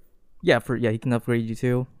too, right? Yeah, he can upgrade you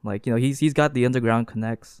too. Like, he's got the underground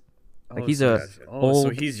connects. Like he's so, a so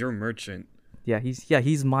old he's your merchant.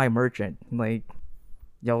 he's my merchant. Like,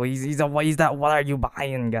 yo, he's that what are you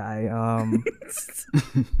buying guy.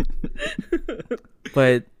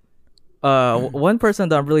 But one person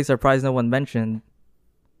that I'm really surprised no one mentioned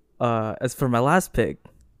as for my last pick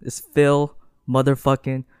is Phil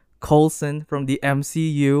motherfucking Coulson from the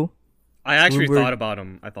MCU. I actually Rumored- thought about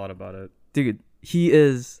him. I thought about it. Dude, he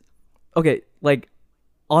is okay. Like,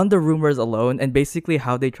 on the rumors alone, and basically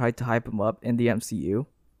how they tried to hype him up in the MCU,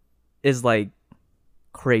 is like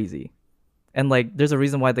crazy, and like there's a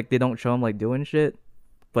reason why like they don't show him like doing shit.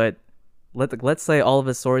 But let's say all of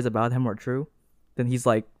his stories about him are true, then he's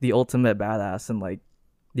like the ultimate badass in like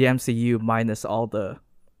the MCU minus all the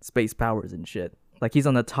space powers and shit. Like he's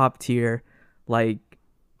on the top tier, like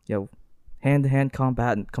hand to hand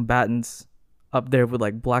combatants up there with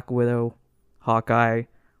like Black Widow, Hawkeye,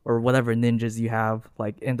 or whatever ninjas you have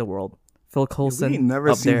like in the world. Phil Coulson We ain't never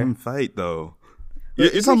up seen there. him fight though. But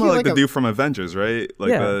You're isn't talking he about like like the a- dude from Avengers, right? Like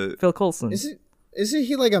Yeah, Phil Coulson. Isn't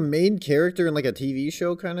he like a main character in like a TV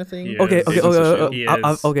show kind of thing? Yeah. Okay, Agents of S.H.I.E.L.D. He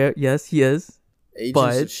is. okay, yes, he is. Agents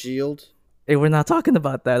but- of Shield. Hey, we're not talking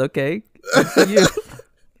about that, okay? It's you.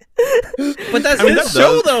 But that's I mean, his that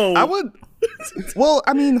show does- though. I would. Well,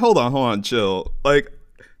 I mean, hold on, chill. Like,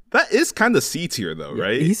 that is kind of C tier though,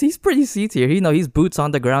 right? He's pretty C tier. He's boots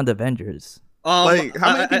on the ground Avengers. Like,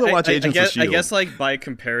 how many people watch Agents of I S.H.I.E.L.D.? guess like by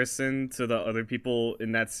comparison to the other people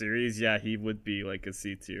in that series, yeah, he would be like a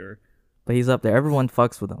C tier. But he's up there. Everyone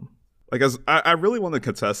fucks with him. Like, as I really want to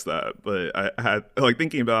contest that, but I had like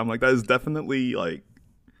thinking about it, I'm like, that is definitely like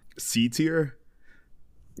C tier.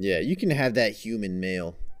 Yeah, you can have that human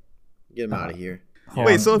male. Get him out of here. Hold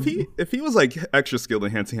Wait, on. so if he was like extra skilled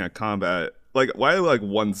in hand-to-hand combat, like why like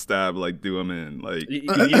one stab like do him in? Like He-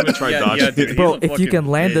 he even tried dodging. dude, he's Bro, a if you fucking can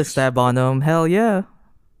land a bitch. stab on him, hell yeah.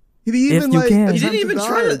 He didn't even If you like can. He attempt didn't even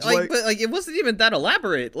try to dodge, but like it wasn't even that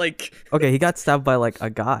elaborate. Like Okay, he got stabbed by like a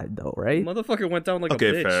god though, right? motherfucker went down like a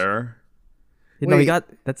okay, bitch. fair. You know, he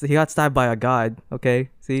Wait. got stabbed by a god. Okay,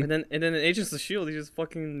 see? And then in Agents of Shield, he just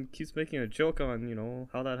fucking keeps making a joke on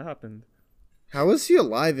how that happened. How is he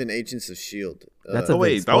alive in Agents of Shield? That's a Oh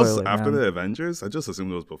wait, big that was spoiler, after man. the Avengers? I just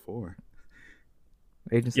assumed it was before.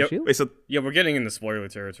 Agents Yep. of Shield. Wait, so Yeah, we're getting into spoiler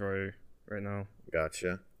territory right now.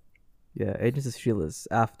 Gotcha. Yeah, Agents of Shield is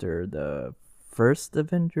after the first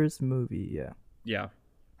Avengers movie. Yeah. Yeah.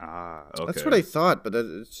 okay. That's what I thought, but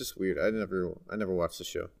it's just weird. I never watched the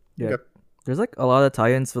show. Yeah. Okay. There's like a lot of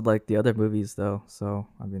tie-ins with like the other movies though. So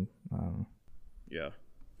I mean, Yeah.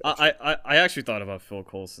 I actually thought about Phil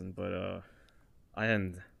Coulson, but I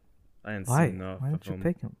hadn't why? seen enough Why of don't you him.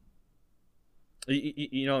 pick him?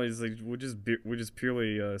 It's like we're just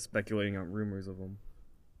purely speculating on rumors of him.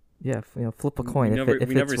 Yeah, flip a coin. We If, never if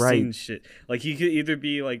we it's never right, seen shit. Like he could either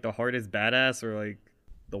be like the hardest badass or like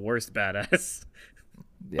the worst badass.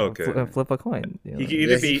 yeah, Okay. flip a coin. You know? He could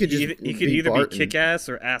either he be could just he could be either be Barton. kick ass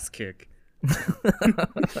or ass kick.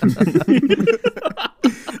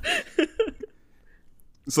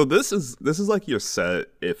 So this is like your set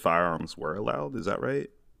if firearms were allowed, is that right?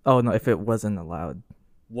 Oh no, if it wasn't allowed.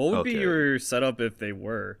 What would be Okay. your setup if they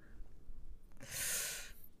were?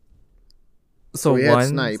 So we had one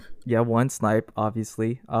snipe. Yeah, one snipe,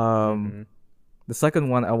 obviously. Mhm. The second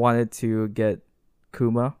one I wanted to get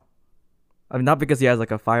Kuma. I mean, not because he has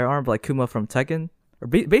like a firearm, but like Kuma from Tekken, or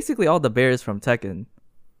basically all the bears from Tekken.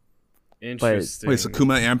 Interesting. Wait, so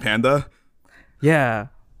Kuma and Panda? Yeah,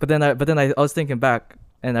 but then I was thinking back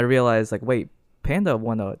and I realized like, wait, Panda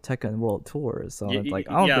won a Tekken World Tour, so it's like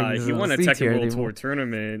I don't yeah, think this he is won a C tier Tekken World anymore. Tour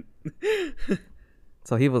tournament.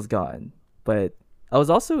 So he was gone. But I was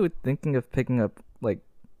also thinking of picking up like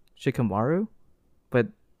Shikamaru, but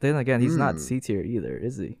then again, he's not C tier either,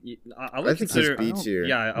 is he? I would I think he's consider B tier.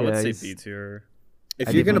 Yeah, I would Yeah, say he's- B tier. If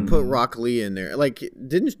I you're gonna didn't- put Rock Lee in there, like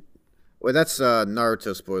didn't well that's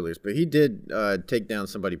Naruto spoilers, but he did take down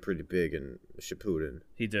somebody pretty big in Shippuden.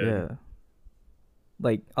 He did. Yeah.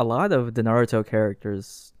 Like a lot of the Naruto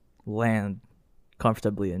characters land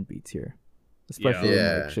comfortably in B tier, especially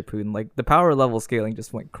Yeah. in like Shippuden. Like the power level scaling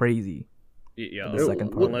just went crazy. Yeah, The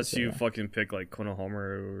second part unless was, you yeah. fucking pick like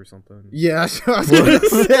Konohamaru or something. Yeah, that's what I was gonna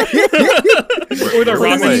say. Or the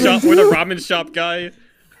Where ramen was shop, or the ramen shop guy.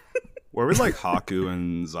 Where would like Haku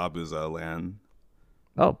and Zabuza land?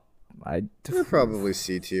 Oh, They're probably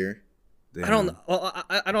C tier. I don't know. Well,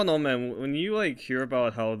 I don't know, man. When you like hear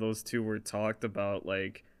about how those two were talked about,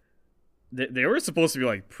 like they were supposed to be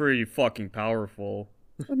like pretty fucking powerful.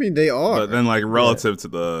 I mean, they are, But then like relative to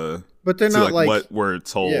the but they're to not like, like what we're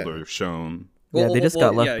told yeah. or shown. Yeah, they just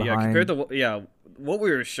got left yeah, behind. Yeah, compared to what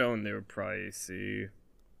we were shown, they were probably C.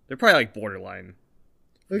 They're probably like borderline.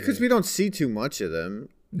 because we don't see too much of them.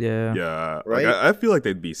 yeah. Yeah, Right? like, I feel like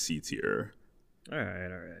they'd be C tier. All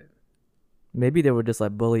right. Maybe they were just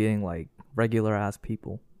like bullying like regular ass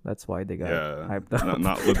people. That's why they got Yeah, hyped up.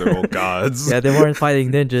 not literal gods. Yeah, they weren't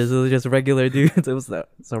fighting ninjas. It was just regular dudes. It was a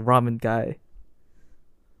ramen guy.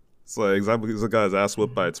 It's like exactly the guy's ass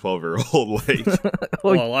whipped by a 12-year-old. Like,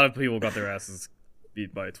 Oh, Well, a lot of people got their asses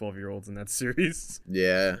beat by 12-year-olds in that series.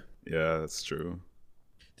 Yeah, yeah, that's true.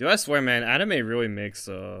 Dude, I swear, man, anime really makes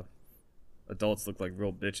adults look like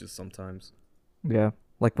real bitches sometimes. yeah.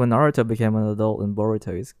 Like when Naruto became an adult and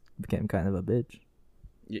Boruto became kind of a bitch.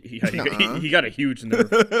 He got a huge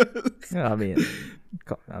nerf. Yeah, I mean,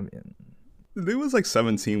 He was like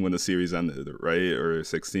 17 when the series ended, right? Or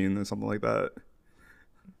 16 or something like that.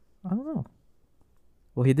 I don't know.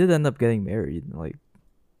 Well, he did end up getting married. Like,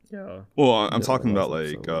 Yeah. Well, I'm Yeah, talking it about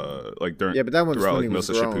wasn't like during Yeah, but that one's throughout when like he was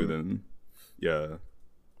most of grown. Shippuden. Yeah.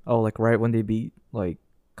 oh, like right when they beat like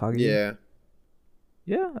Kage. Yeah.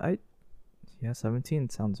 Yeah, 17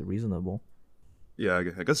 sounds reasonable. Yeah,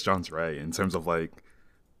 I guess John's right in terms of like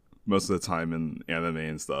most of the time in anime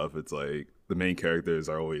and stuff. It's like the main characters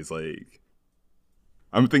are always like.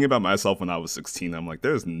 I'm thinking about myself when I was 16. I'm like,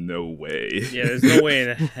 there's no way. Yeah, there's no way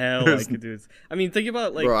in hell I could do this. I mean, think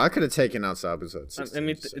about like. Bro, I could have taken out Zabuza at 16. I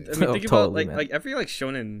mean, just I saying. mean, Oh, think about totally, man. like every like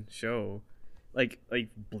shonen show, like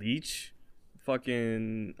Bleach,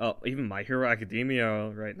 fucking even My Hero Academia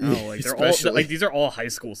right now. Like they're all Especially. like these are all high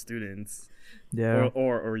school students Yeah.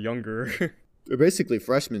 or younger. They're basically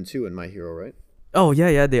freshmen too in My Hero, right? Oh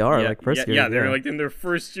yeah, they are yeah, like first yeah, year. yeah, they're like in their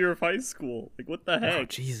first year of high school. Like what the Oh heck?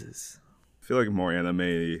 Jesus. I feel like more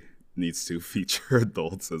anime needs to feature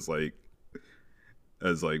adults as main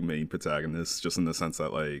protagonists, just in the sense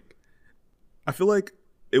that like I feel like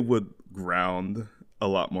it would ground a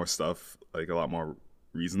lot more stuff, like a lot more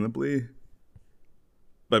reasonably.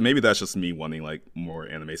 But maybe that's just me wanting like more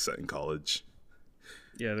anime set in college.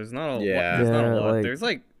 Yeah, there's not a Yeah. there's not a Yeah, lot. like- There's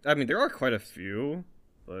like I mean there are quite a few,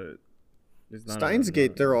 but there's not Steins a,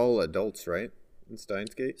 Gate, they're all adults, right? In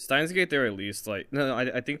Steins Gate? Steins Gate they're at least like no,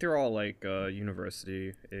 I think they're all like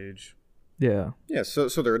university age. Yeah. Yeah, so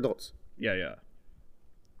they're adults. Yeah.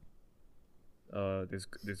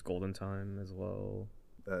 There's Golden Time as well.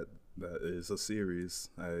 That is a series.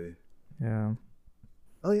 Yeah.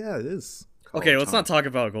 Oh yeah, it is. Okay, let's not talk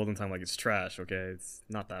about Golden Time like it's trash. Okay, it's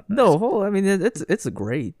not that bad. No, I mean it's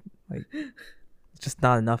great. Like it's just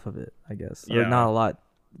not enough of it, I guess. Or Yeah. not a lot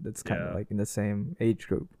that's kind of Yeah. like in the same age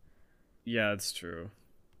group. Yeah, it's true.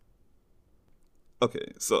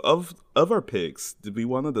 Okay, so of our picks, did we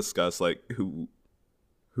want to discuss like who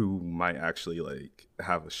might actually like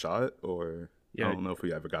have a shot, or Yeah. I don't know if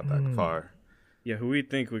we ever got that far. Yeah, who we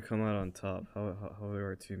think would come out on top? How do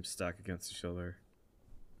our teams stack against each other?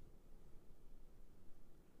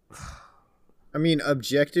 I mean,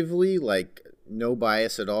 objectively, like, no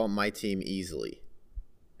bias at all, my team easily.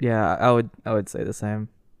 Yeah, I would say the same.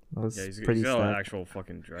 It was Yeah, he's pretty got an stacked. actual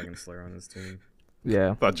fucking Dragon Slayer on his team.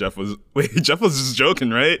 Yeah. I thought Jeff was Jeff was just joking,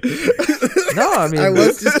 right? No, I mean I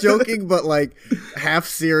was just joking, but, like, half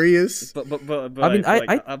serious. But I mean,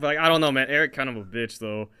 I don't know, man. Eric kind of a bitch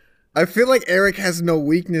though. I feel like Eric has no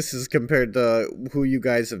weaknesses compared to who you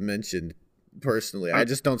guys have mentioned, personally. I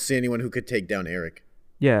just don't see anyone who could take down Eric.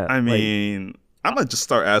 yeah. I mean, I'm gonna just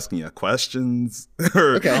start asking you questions.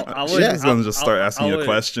 Or Okay. I would- Jeff's gonna just start I asking you would-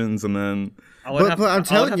 questions, and then But I'm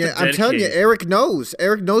telling you, Eric knows.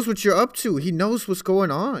 Eric knows what you're up to. He knows what's going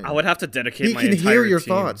on. I would have to dedicate He my can entire hear your team.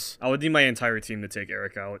 thoughts. I would need my entire team to take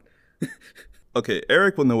Eric out. okay,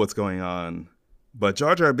 Eric will know what's going on. But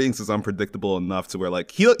Jar Jar Binks is unpredictable enough to where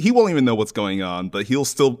like he won't even know what's going on, but he'll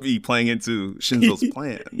still be playing into Shinzo's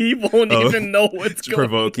plan. He won't of even know what's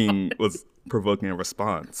going on. provoking a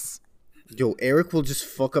response. Yo, Eric will just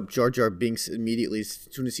fuck up Jar Jar Binks immediately as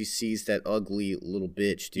soon as he sees that ugly little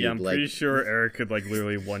bitch, dude. Yeah, I'm like, pretty sure Eric could like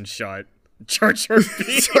literally one shot Jar Jar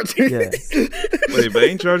Binks. Yeah. Wait, but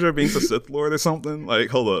ain't Jar Jar Binks a Sith Lord or something? Like,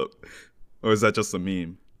 hold up. Or is that just a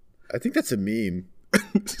meme? I think that's a meme.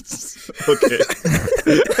 Okay.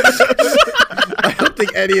 I don't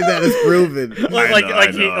think any of that is proven. Like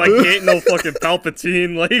know. he ain't no fucking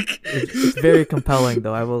Palpatine. Like It's very compelling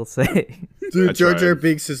though, I will say. Dude, I Jar Jar tried.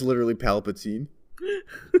 Binks is literally Palpatine.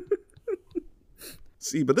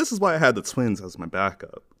 See, but this is why I had the twins as my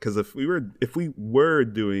backup. Because if we were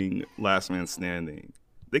doing Last Man Standing,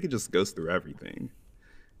 they could just go through everything.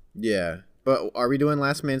 Yeah. But are we doing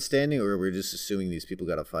Last Man Standing, or are we just assuming these people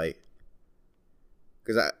got to fight?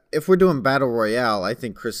 Because if we're doing Battle Royale, I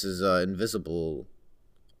think Chris's invisible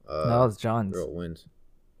No, it's John's. girl wins.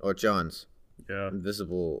 Or John's. yeah,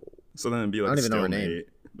 Invisible. So then it'd be I like a don't even know her name. stalemate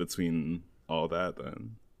between all that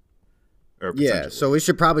then. Or Yeah, potentially. so we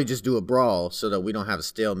should probably just do a brawl so that we don't have a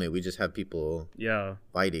stalemate. We just have people yeah.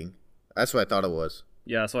 fighting. That's what I thought it was.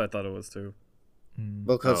 That's what I thought it was too.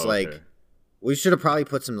 Because, Oh, like, okay. we should have probably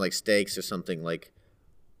put some, like, stakes or something, like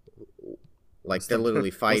they're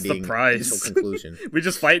literally what's the fighting prize? until conclusion. We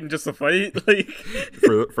just fighting just to fight. Like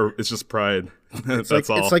for it's just pride. That's It's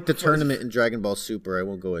all. It's like the tournament in Dragon Ball Super. I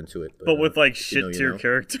won't go into it. but with like you know, shit you tier know.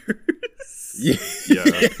 characters. Yeah.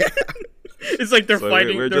 yeah. It's like they're So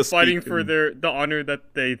fighting. we're They're just fighting for speaking- the honor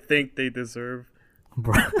that they think they deserve.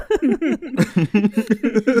 Bro.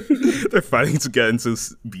 They're fighting to get into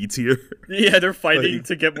B tier. Yeah, they're fighting Like-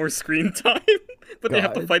 to get more screen time, but they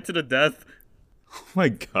have to God. fight to the death. Oh my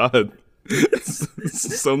god.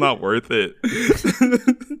 It's so not worth it.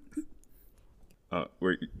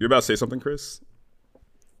 You're about to say something, Chris?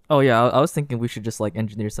 Oh yeah, I was thinking we should just like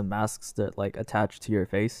engineer some masks that like attach to your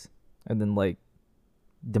face, and then like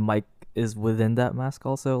the mic is within that mask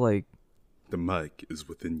also. Like The mic is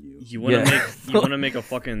within you. You want to Yeah. make a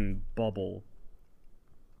fucking bubble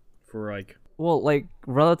for like well, like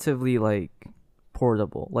relatively like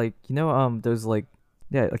portable. Like those like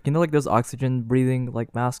like like those oxygen breathing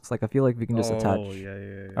like masks. Like I feel like we can just attach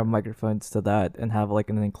yeah. our microphones to that and have like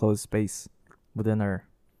an enclosed space within our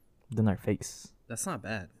face. That's not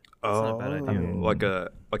bad. Oh, not a bad idea.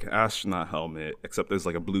 like an astronaut helmet, except there's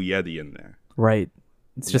like a blue yeti in there. Right.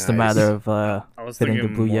 It's just a Nice. matter of I was fitting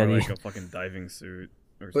thinking the Blue more Yeti. like a fucking diving suit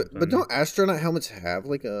or But something. don't astronaut helmets have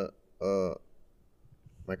like a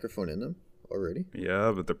microphone in them already?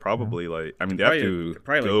 Yeah, but they're probably like, I mean, they Probably- have to they're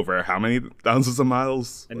probably go like- over how many thousands of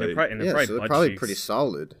miles? and Like, they're probably Yeah, so they're butt probably cheeks. pretty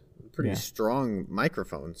solid, pretty Yeah. strong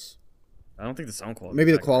microphones. I don't think the sound quality.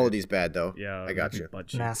 Maybe is the that quality's bad though. great. Yeah, I got maybe you. butt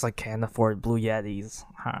cheeks. NASA can't afford Blue Yetis.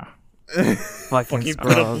 Huh. Fucking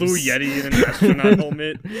put a blue scrubs. yeti in an astronaut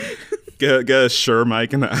helmet. get a Shure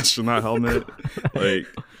mic and an astronaut helmet. Like,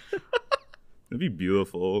 it'd be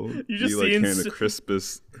beautiful. You just be like see in hearing the s-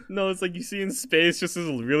 crispest. No, it's like you see in space just this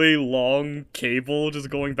really long cable just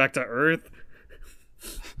going back to Earth.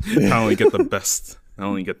 I only get the best. I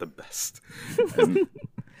only get the best. And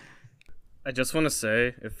I just want to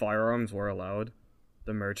say, if firearms were allowed,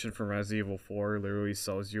 the merchant from Resident Evil 4 literally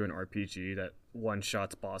sells you an RPG that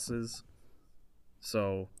one-shots bosses.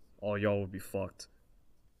 So, all y'all would be fucked.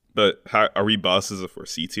 but how, are we bosses if we're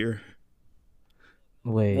C tier?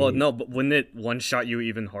 Wait. Well, no, but wouldn't it one-shot you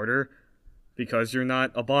even harder? Because you're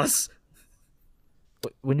not a boss?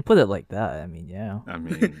 When you put it like that, I mean, yeah. I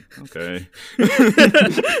mean, okay.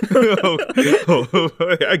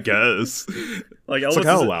 I guess. Like, It's like,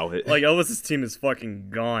 I'll allow it. Like, Elvis's team is fucking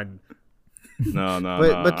gone. No.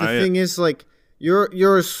 But the thing is, like,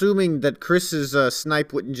 you're assuming that Chris's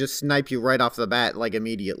snipe wouldn't just snipe you right off the bat, like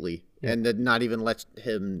immediately, and then not even let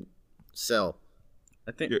him sell.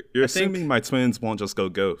 I think you're I think- assuming my twins won't just go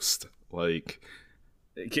ghost. Like,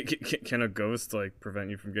 Can a ghost, like, prevent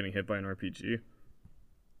you from getting hit by an RPG?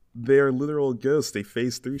 they're literal ghosts. They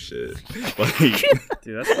phase through shit. Like,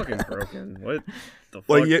 Dude, that's fucking broken. What the fuck?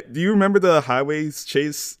 like, do you remember the highways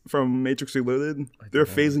chase from Matrix Reloaded? They're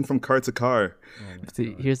phasing from car to car.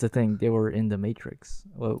 See, here's the thing: they were in the Matrix.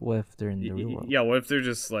 What if they're in the real world? Yeah, what if they're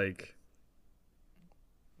just, like,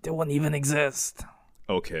 They won't even exist.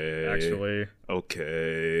 Okay. actually...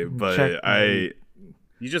 Okay, but Checkmate.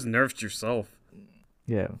 You just nerfed yourself.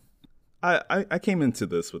 Yeah, I came into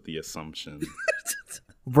this with the assumption.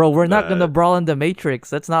 bro, we're not gonna That- brawl in the Matrix.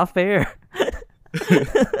 That's not fair.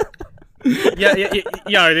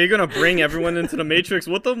 Yeah, are they gonna bring everyone into the Matrix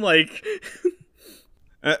with them? Like...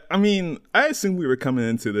 I mean, I assume we were coming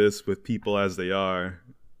into this with people as they are,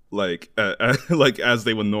 like like as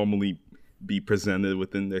they would normally be presented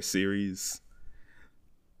within their series.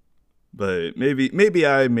 But maybe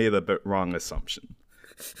I made a bit wrong assumption.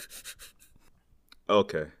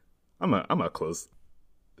 Okay, I'm gonna close.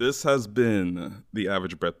 This has been the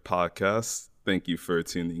Average Breath Podcast. Thank you for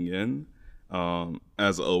tuning in.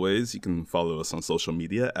 As always, you can follow us on social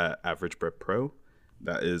media at Average Breath Pro.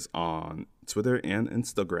 That is on Twitter and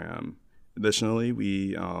Instagram. Additionally,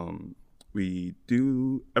 we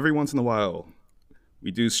do every once in a while we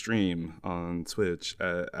do stream on Twitch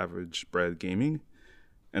at Average Bread Gaming,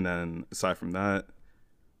 and then aside from that,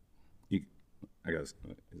 I guess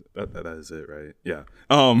that is it, right? Yeah.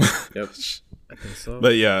 Yep. I think so.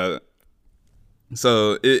 But yeah,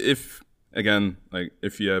 so if again, like,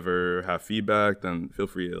 if you ever have feedback, then feel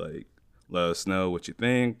free to like let us know what you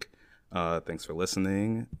think. Thanks for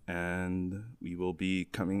listening, and we will be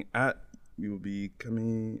coming as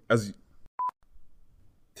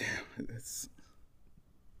damn, it's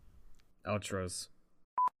Outros.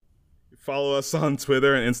 follow us on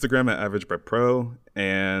Twitter and Instagram at Average Bread Pro,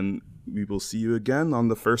 and we will see you again on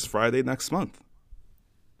the first Friday next month.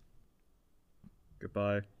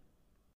 Goodbye.